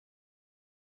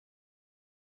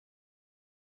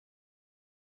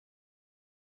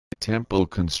Temple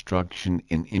construction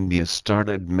in India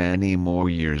started many more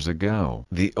years ago.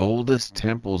 The oldest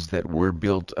temples that were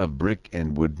built of brick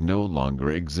and wood no longer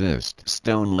exist.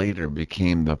 Stone later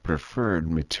became the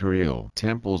preferred material.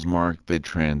 Temples mark the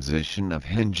transition of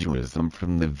Hinduism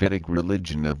from the Vedic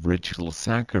religion of ritual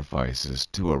sacrifices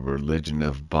to a religion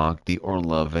of bhakti or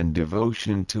love and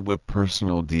devotion to a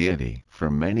personal deity.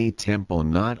 For many temple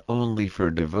not only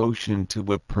for devotion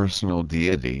to a personal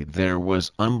deity there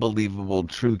was unbelievable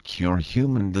true cure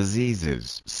human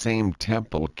diseases. Same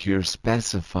temple cure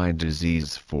specified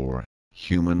disease for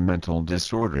human mental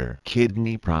disorder,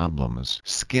 kidney problems,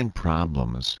 skin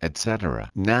problems, etc.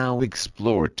 Now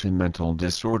explore to mental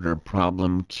disorder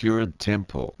problem cured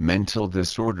temple. Mental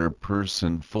disorder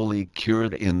person fully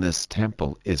cured in this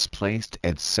temple is placed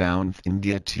at South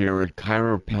India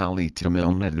Tiruchirappalli,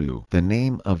 Tamil Nadu. The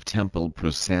name of temple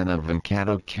Prasanna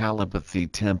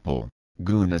Venkatachalapathy Temple.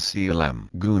 Gunaseelam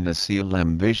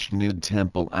Vishnu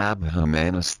Temple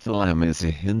Abhimanasthalam is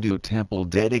a Hindu temple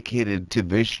dedicated to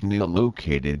Vishnu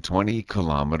located 20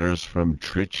 kilometers from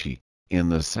Trichy, in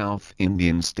the South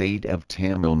Indian state of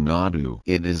Tamil Nadu.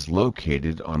 It is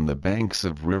located on the banks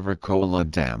of River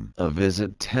Kollam. A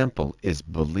visit temple is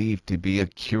believed to be a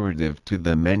curative to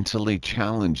the mentally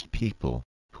challenged people,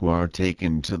 who are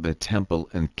taken to the temple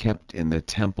and kept in the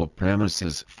temple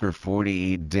premises for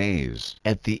 48 days.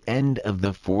 At the end of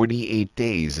the 48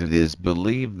 days it is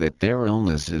believed that their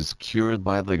illness is cured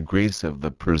by the grace of the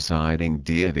presiding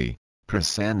deity,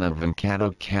 Prasanna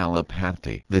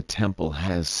Venkatachalapathy. The temple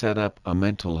has set up a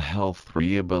mental health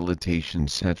rehabilitation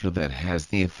center that has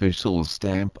the official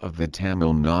stamp of the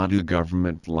Tamil Nadu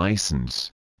government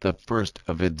license, the first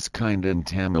of its kind in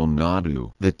Tamil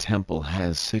Nadu. The temple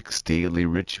has 6 daily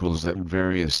rituals at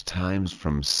various times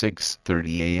from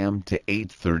 6:30 a.m. to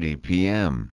 8:30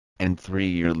 p.m., and 3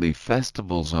 yearly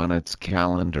festivals on its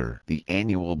calendar. The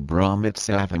annual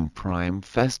Brahmotsavam Prime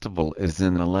Festival is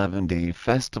an 11-day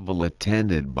festival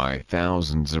attended by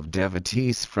thousands of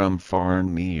devotees from far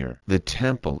and near. The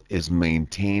temple is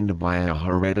maintained by a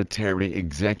hereditary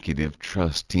executive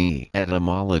trustee.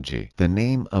 Etymology: the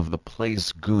name of the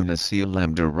place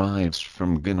Gunaseelam derives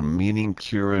from Guna meaning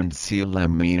cure and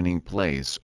Seelam meaning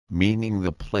place, meaning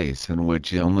the place in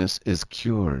which illness is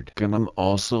cured. Gunam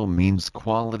also means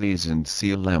qualities and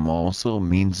Seelam also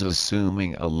means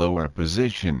assuming a lower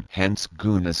position. Hence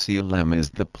Gunaseelam is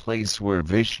the place where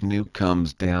Vishnu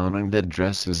comes down and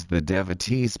addresses the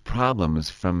devotee's problems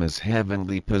from his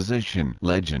heavenly position.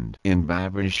 Legend: in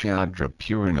Vaibhashadra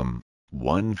Puranam,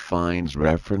 one finds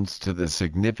reference to the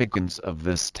significance of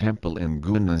this temple in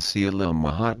Gunaseela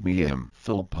Mahatmyam.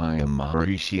 Thulpaya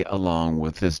Maharishi along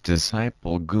with his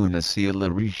disciple Gunaseela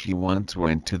Rishi once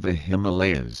went to the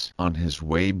Himalayas. On his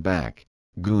way back,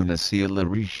 Gunaseela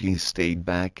Rishi stayed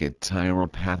back at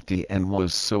Tirupati and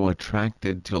was so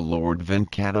attracted to Lord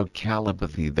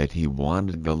Venkatachalapathy that he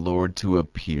wanted the Lord to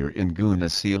appear in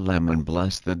Gunaseelam and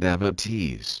bless the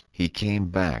devotees. He came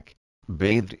back,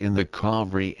 bathed in the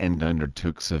Kaveri and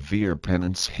undertook severe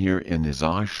penance here in his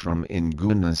ashram in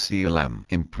Gunaseelam.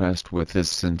 Impressed with his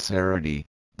sincerity,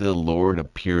 the Lord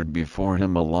appeared before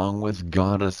him along with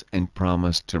goddess and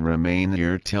promised to remain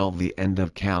here till the end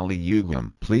of Kali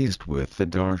Yugam. Pleased with the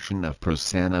darshan of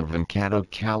Prasanna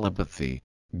Venkatachalapathy,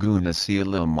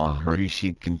 Gunaseela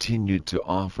Maharishi continued to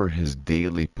offer his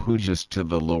daily pujas to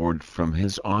the Lord from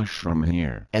his ashram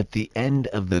here. At the end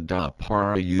of the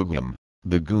Dwapara Yugam,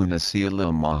 the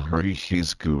Gunaseela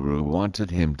Maharishi's guru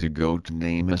wanted him to go to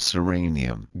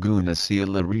Namasaranam.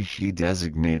 Gunaseela Rishi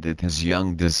designated his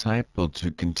young disciple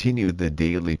to continue the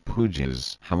daily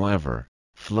pujas. However,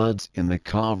 floods in the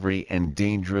Kaveri and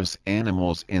dangerous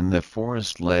animals in the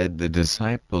forest led the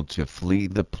disciple to flee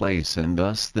the place, and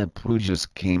thus the pujas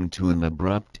came to an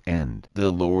abrupt end. The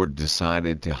Lord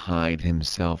decided to hide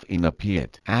himself in a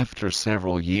pit. After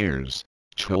several years,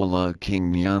 Chola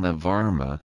King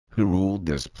Jnanavarma, who ruled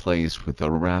this place with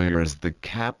Arayur as the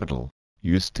capital,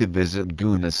 used to visit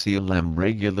Gunaseelam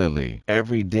regularly.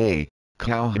 Every day,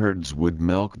 cowherds would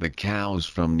milk the cows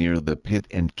from near the pit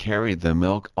and carry the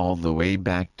milk all the way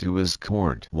back to his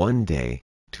court. One day,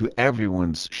 to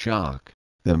everyone's shock,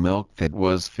 the milk that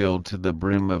was filled to the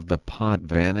brim of the pot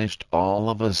vanished all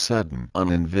of a sudden.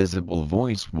 An invisible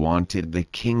voice wanted the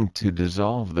king to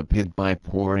dissolve the pit by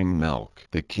pouring milk.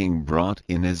 The king brought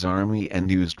in his army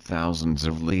and used thousands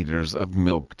of liters of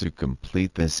milk to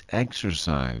complete this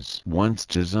exercise. Once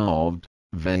dissolved,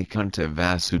 Vaikuntha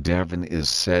Vasudevan is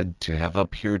said to have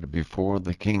appeared before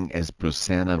the king as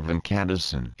Prasanna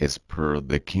Venkatasan. As per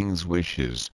the king's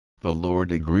wishes, the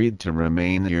Lord agreed to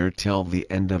remain here till the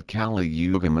end of Kali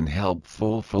Yugam and help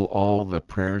fulfill all the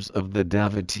prayers of the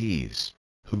devotees,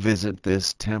 who visit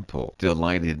this temple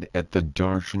delighted at the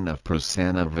darshan of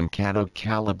Prasanna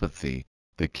Venkatachalapathy.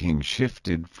 The king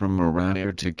shifted from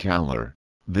Marayur to Kalar.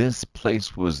 This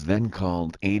place was then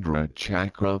called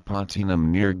Chakrapattinam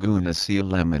near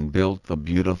Gunaseelam and built the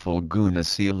beautiful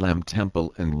Gunaseelam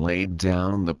Temple and laid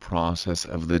down the process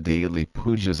of the daily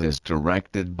pujas as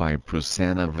directed by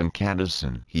Prasanna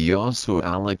Venkatachalapathy. He also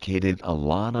allocated a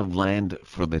lot of land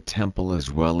for the temple as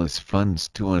well as funds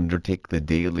to undertake the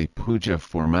daily puja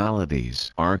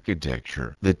formalities.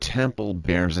 Architecture. The temple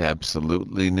bears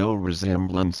absolutely no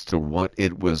resemblance to what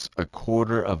it was a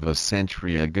quarter of a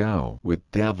century ago. With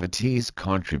devotees'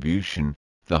 contribution,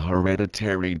 the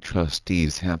hereditary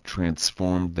trustees have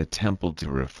transformed the temple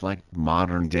to reflect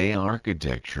modern-day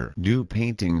architecture. New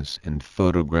paintings and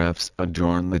photographs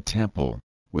adorn the temple.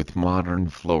 With modern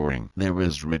flooring, there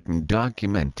is written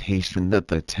documentation that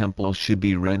the temple should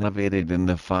be renovated in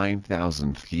the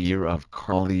 5000th year of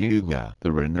Kali Yuga.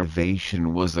 The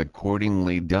renovation was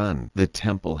accordingly done. The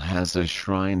temple has a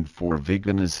shrine for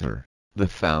Vignaswara, the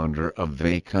founder of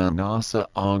Vaikhanasa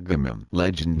Agamam.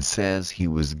 Legend says he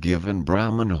was given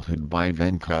Brahmanahood by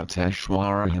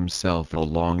Venkateshwara himself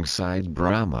alongside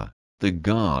Brahma, the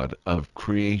god of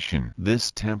creation. This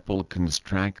temple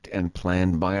constructed and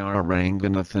planned by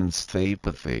Ranganathan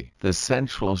Sthapathy. The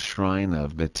central shrine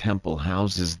of the temple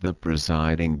houses the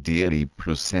presiding deity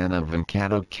Prasanna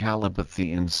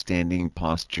Venkatachalapathy in standing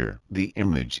posture. The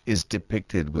image is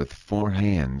depicted with 4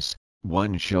 hands,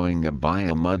 one showing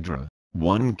Abhaya Mudra,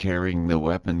 one carrying the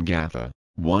weapon Gatha,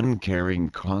 one carrying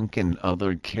Conch and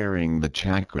other carrying the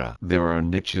chakra. There are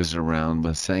niches around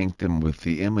the sanctum with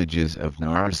the images of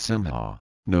Narasimha,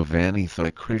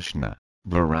 Novanitha Krishna,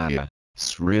 Varaya,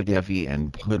 Sridevi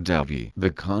and Bhudevi.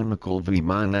 The conical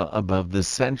Vimana above the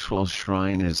central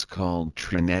shrine is called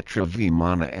Trinetra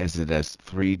Vimana as it has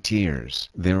 3 tiers.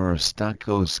 There are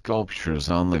stucco sculptures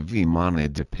on the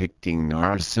Vimana depicting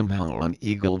Narasimha on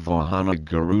eagle Vahana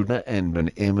Garuda and an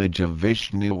image of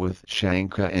Vishnu with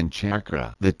Shankha and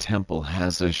Chakra. The temple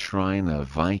has a shrine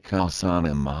of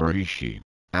Vaikhanasa Maharishi,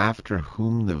 after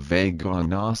whom the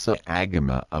Vaikhanasa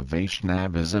Agama of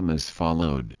Vaishnavism is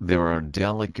followed. There are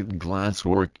delicate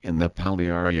glasswork in the pali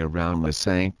area around the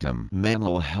sanctum.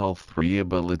 Mental Health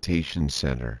Rehabilitation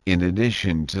Center. In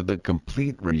addition to the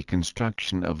complete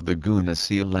reconstruction of the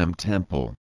Gunaseelam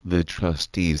Temple, the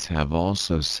trustees have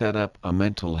also set up a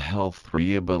mental health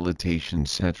rehabilitation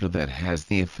center that has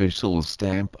the official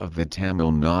stamp of the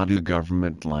Tamil Nadu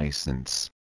government license.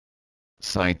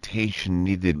 Citation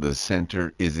needed. The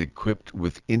center is equipped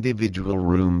with individual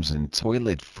rooms and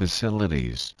toilet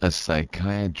facilities. A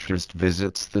psychiatrist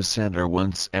visits the center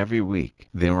once every week.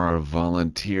 There are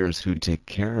volunteers who take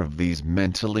care of these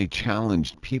mentally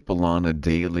challenged people on a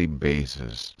daily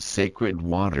basis. Sacred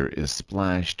water is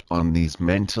splashed on these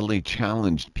mentally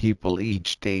challenged people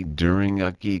each day during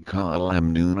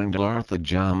Akikalam noon and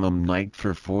Arthajamam night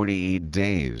for 48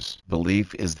 days.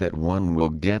 Belief is that one will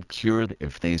get cured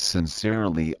if they sincerely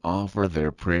offer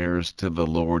their prayers to the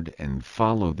Lord and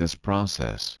follow this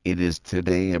process. It is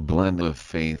today a blend of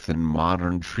faith and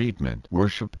modern treatment,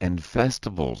 worship and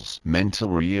festivals. Mental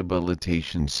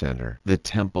Rehabilitation Center. The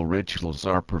temple rituals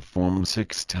are performed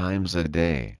 6 times a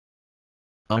day.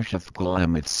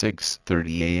 Ushathkalam at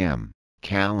 6:30 a.m.,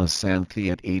 Kalasanthi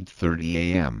at 8:30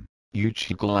 a.m.,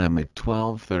 Uchikalam at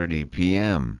 12:30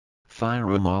 p.m.,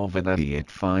 Thirumalvadati at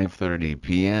 5:30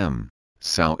 p.m.,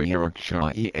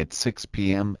 Sauyarakshayi at 6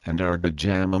 p.m. and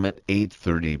Ardhajamam at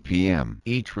 8:30 p.m.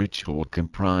 Each ritual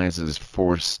comprises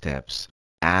 4 steps: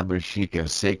 Abhisheka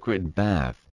sacred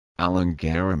bath,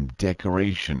 Alangaram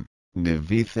decoration,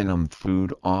 Nivethanam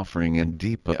food offering and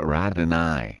Deepa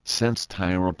Aradhanai. Since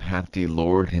Tirupati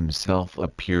Lord himself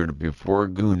appeared before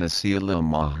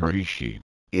Gunaseelam Maharishi,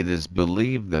 it is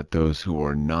believed that those who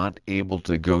are not able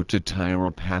to go to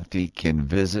Tirupati can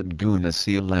visit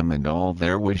Gunaseelam and all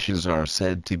their wishes are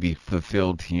said to be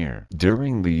fulfilled here.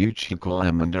 During the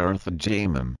Uchikalam and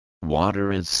Arthajamam,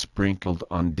 water is sprinkled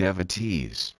on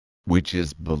devotees, which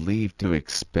is believed to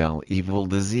expel evil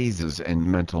diseases and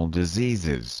mental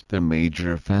diseases. The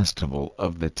major festival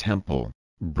of the temple,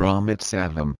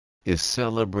 Brahmotsavam, is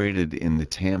celebrated in the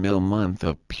Tamil month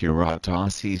of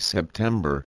Puratasi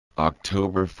September,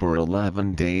 October for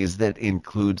 11 days. That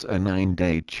includes a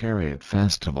 9-day chariot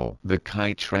festival. The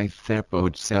Kaitrai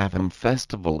Thepotsavam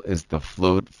festival is the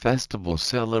float festival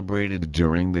celebrated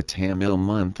during the Tamil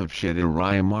month of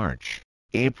Shadarai March,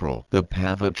 April. The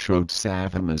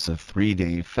Pavatrotsavam is a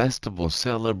 3-day festival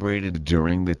celebrated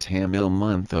during the Tamil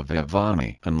month of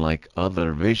Avani. Unlike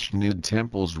other Vishnu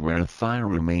temples where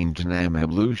Thirumanjanam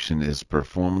ablution is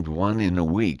performed 1 in a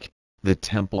week, The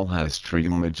temple has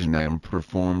Trimajanam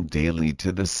performed daily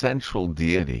to the central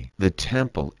deity. The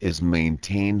temple is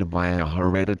maintained by a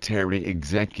hereditary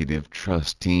executive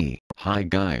trustee. Hi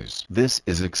guys, this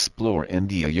is Explore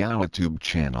India YouTube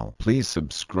channel. Please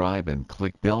subscribe and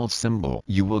click bell symbol.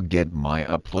 You will get my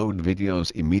upload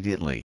videos immediately.